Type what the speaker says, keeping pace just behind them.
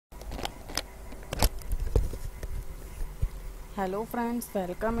Hello friends,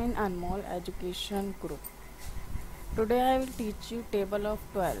 welcome in Anmol Education Group. Today I will teach you table of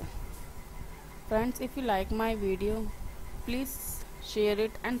 12. Friends, if you like my video, please share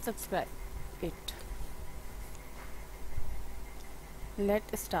it and subscribe it.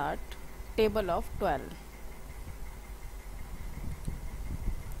 Let's start. Table of 12.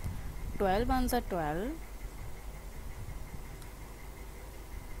 12 ones are 12.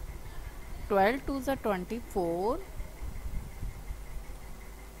 12 twos are 24.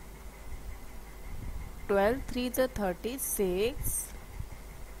 12 threes are 36.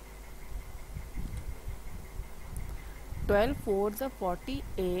 12 fours are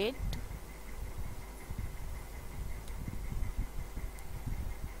 48.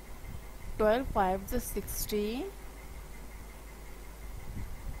 12 fives are 60.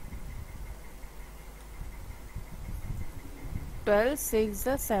 12 six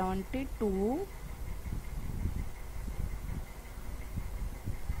are 72.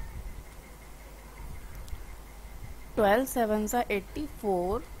 12 sevens are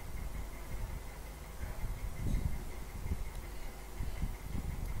 84.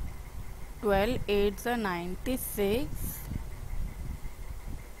 12 eights are 96.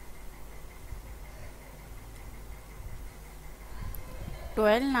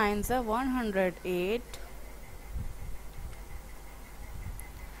 12 nines are 108.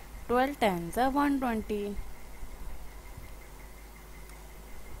 12 tens are 120.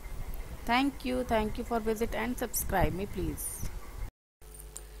 Thank you for visit and subscribe me please.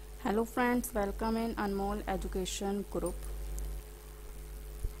 Hello friends, welcome in Anmol Education Group.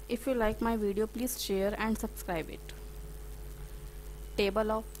 If you like my video, please share and subscribe it.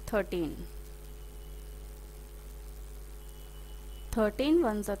 Table of 13. 13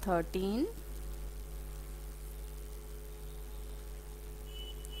 ones are 13.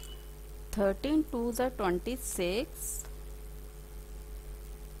 13 twos are 26.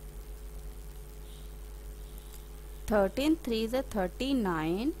 13 threes are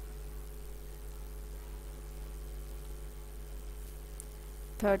 39.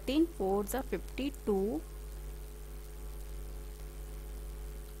 13 fours are 52.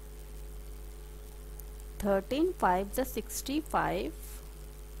 13 fives are 65.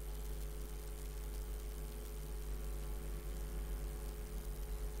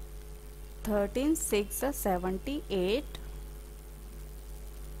 13 six are 78.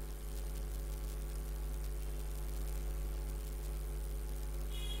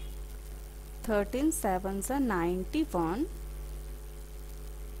 13 sevens are 91.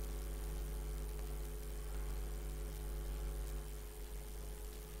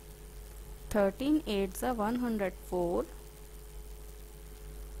 13 eights are 104.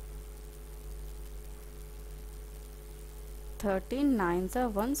 13 nines are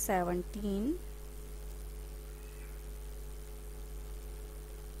 117.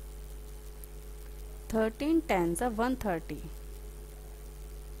 13 tens are 130.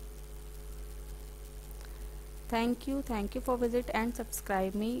 Thank you for visit and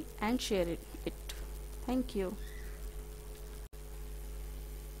subscribe me and share it. Thank you.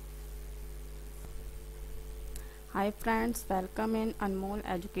 Hi friends, welcome in Anmol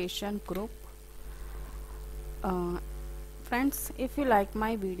Education Group. Friends, if you like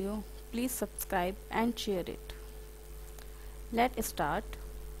my video, please subscribe and share it. Let's start.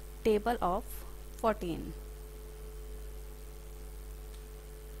 Table of 14.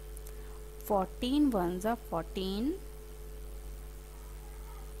 14 ones are 14.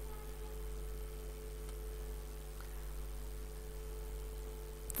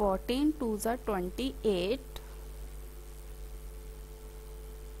 14 twos are 28.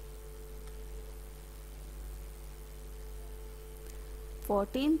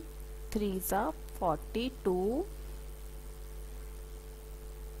 14 threes are 42.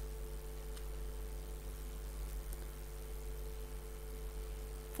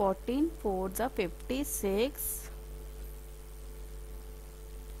 14 fours are 56.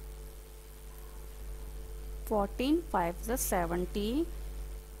 14 fives are 70.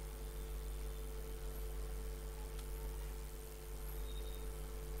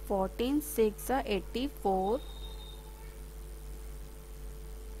 14 six are 84.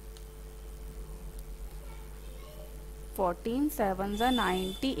 14 sevens are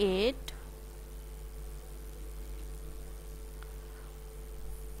 98.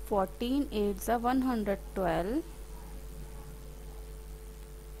 14 eights are 112.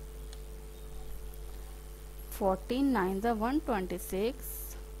 14 nines are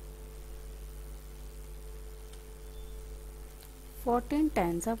 126. 14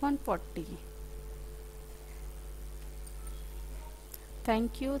 tens are 140.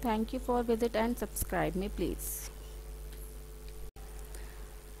 Thank you for visit and subscribe me please.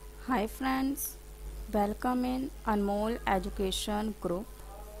 Hi friends, welcome in Anmol Education Group.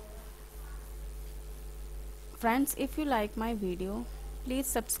 Friends, if you like my video, please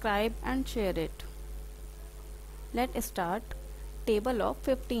subscribe and share it. Let's start. Table of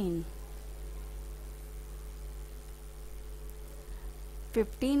 15.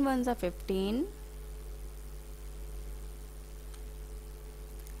 15 ones are 15.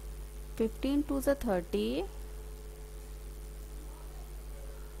 15 twos are 30.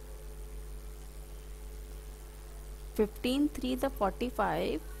 15 threes are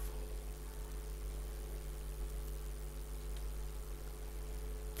 45.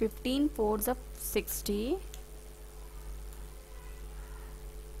 15 fours are 60.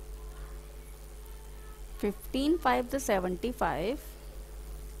 15 fives are 75.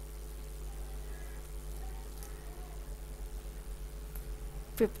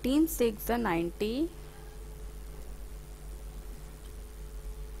 15 sixes are 90.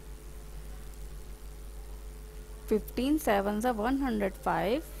 15 sevens are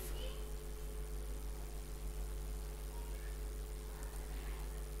 105.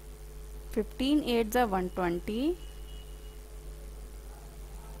 15 eights are 120.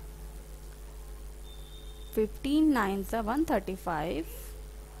 15 nines are 135.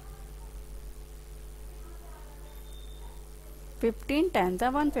 15 tens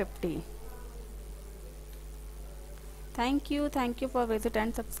are 150. Thank you for visit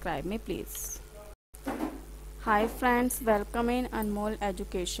and subscribe me please. Hi friends, welcome in Anmol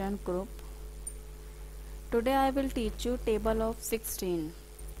Education Group. Today I will teach you table of 16.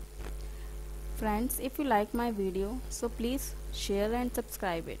 Friends, if you like my video, so please share and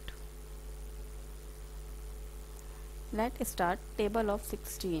subscribe it. Let's start table of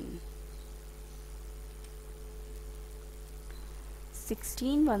 16.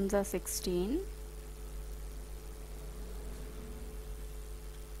 16 ones are 16.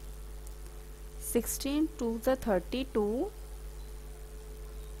 16 twos are 32.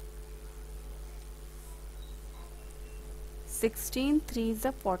 16 threes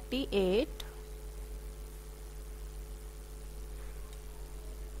are 48.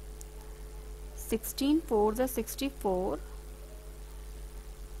 16 fours are 64.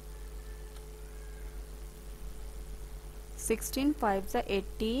 16 fives are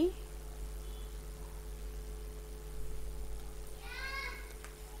 80.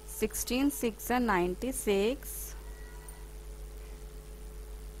 16 sixes are 96.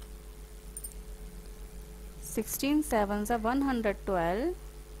 16 sevens are 112.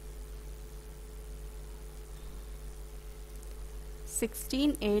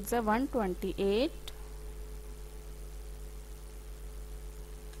 16 eights are 128.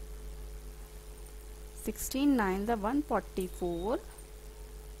 16 nines are 144.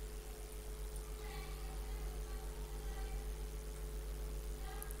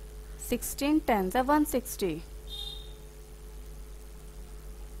 16 tens are 160.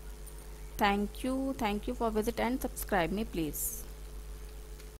 Thank you for visit and subscribe me please.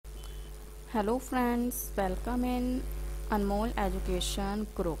 Hello friends, welcome in Anmol Education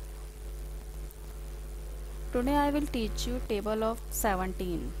Group. Today I will teach you table of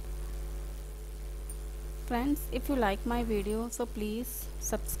 17. Friends, if you like my video, so please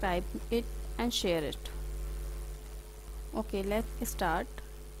subscribe it and share it. Okay, let's start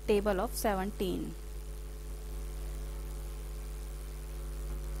table of 17.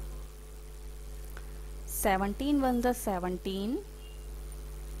 17 ones are 17.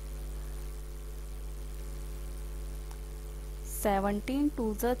 17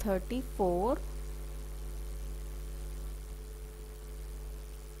 twos are 34.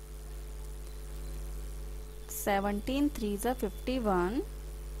 17 threes are 51.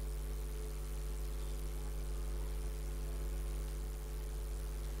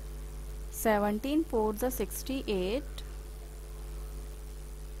 17 fours are 68.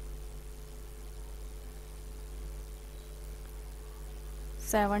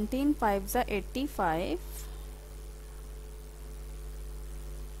 17 fives are 85.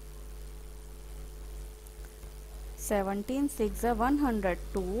 17 sixes are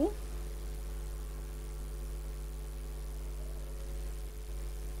 102.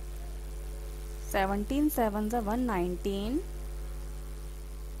 17 sevens are 119.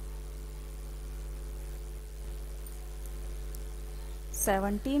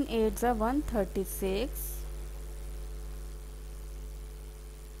 17 eights are 136.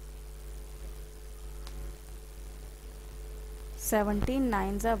 17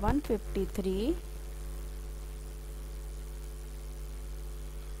 nines are 153.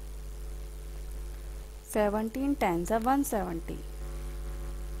 17 tens are 170.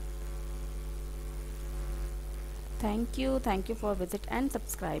 Thank you for visit and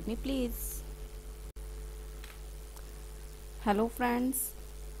subscribe me please. Hello friends,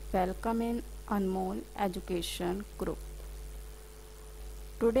 welcome in Anmol Education Group.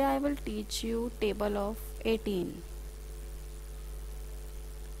 Today I will teach you table of 18.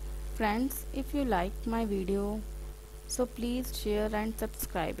 Friends, if you like my video, so please share and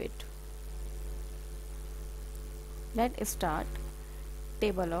subscribe it. Let's start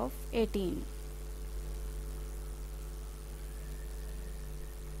table of 18.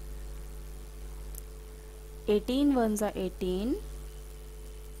 18 ones are 18.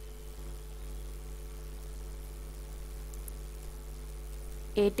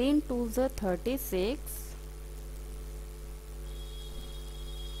 18 twos are 36.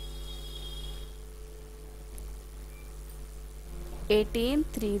 18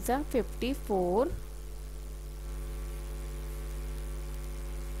 threes are 54.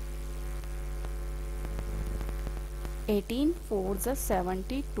 18 fours are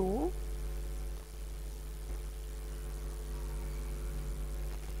 72.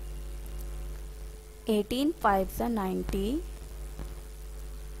 18 fives are 90.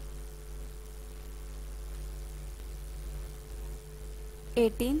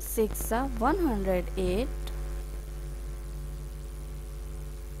 18 six are 108.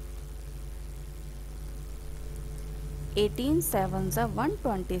 18 sevens are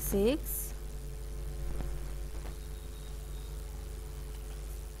 126.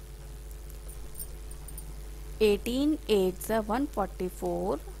 18 eights are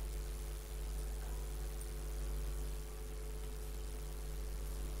 144.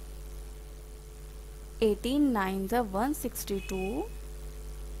 18 nines are 162.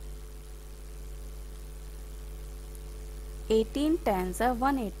 18 tens are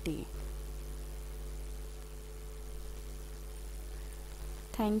 180.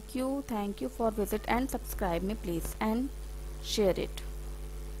 Thank you for visit and subscribe me please and share it.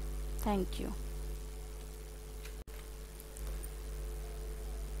 Thank you.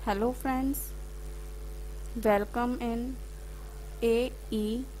 Hello friends, welcome in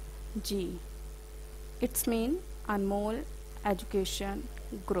AEG. It's mean Anmol Education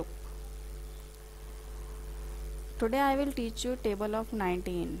Group. Today I will teach you table of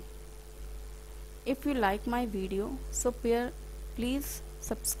 19. If you like my video, so please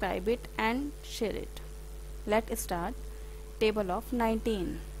subscribe it and share it. Let's start table of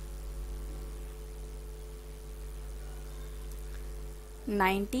 19.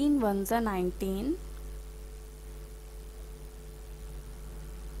 19 ones are 19.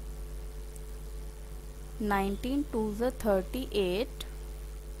 19 twos are 38.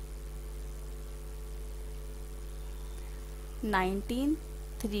 19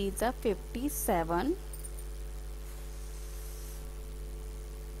 threes are 57.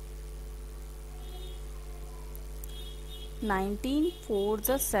 19 fours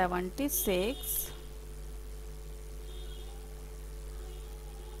are 76.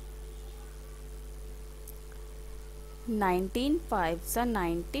 19 fives are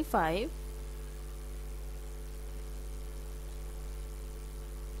 95.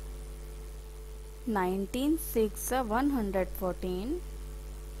 19 six are 114.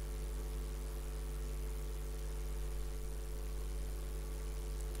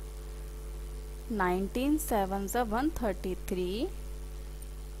 19 sevens are 133.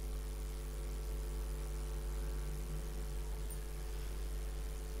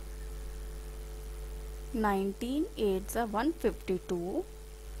 19 eights are 152.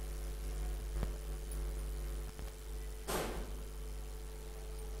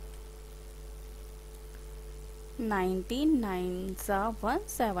 19 nines are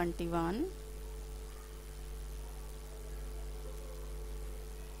 171.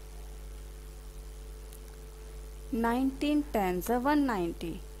 19 tens are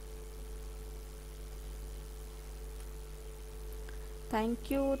 190.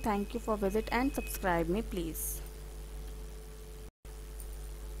 Thank you for visit and subscribe me please.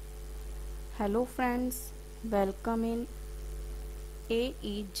 Hello friends, welcome in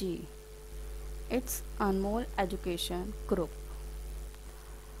AEG. It's Anmol Education Group.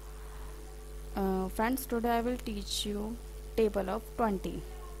 Friends, today I will teach you table of 20.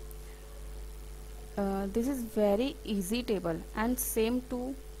 This is very easy table and same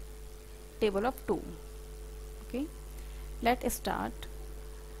to table of 2. Okay, let's start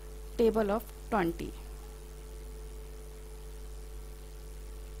table of 20.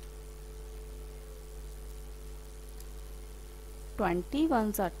 20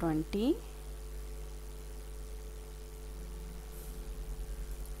 ones are 20.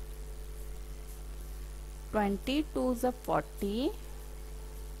 22s are 40.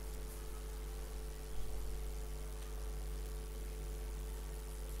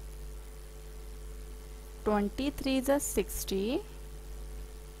 23 is a 60.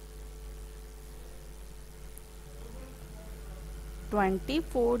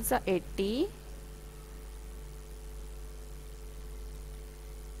 24 is a 80.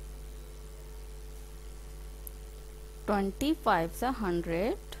 25 is a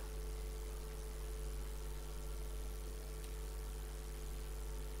 100.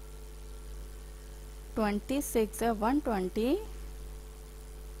 26 is a 120.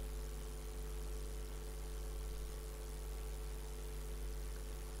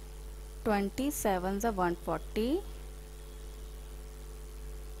 27 is a 140.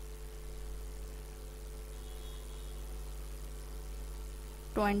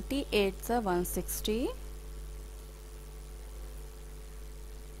 28 is a 160.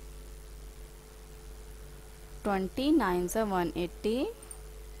 29 is a 180.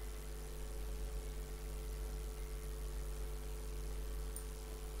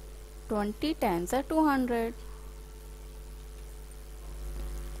 20 10s are 200.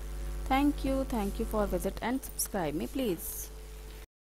 Thank you for visit and subscribe me please.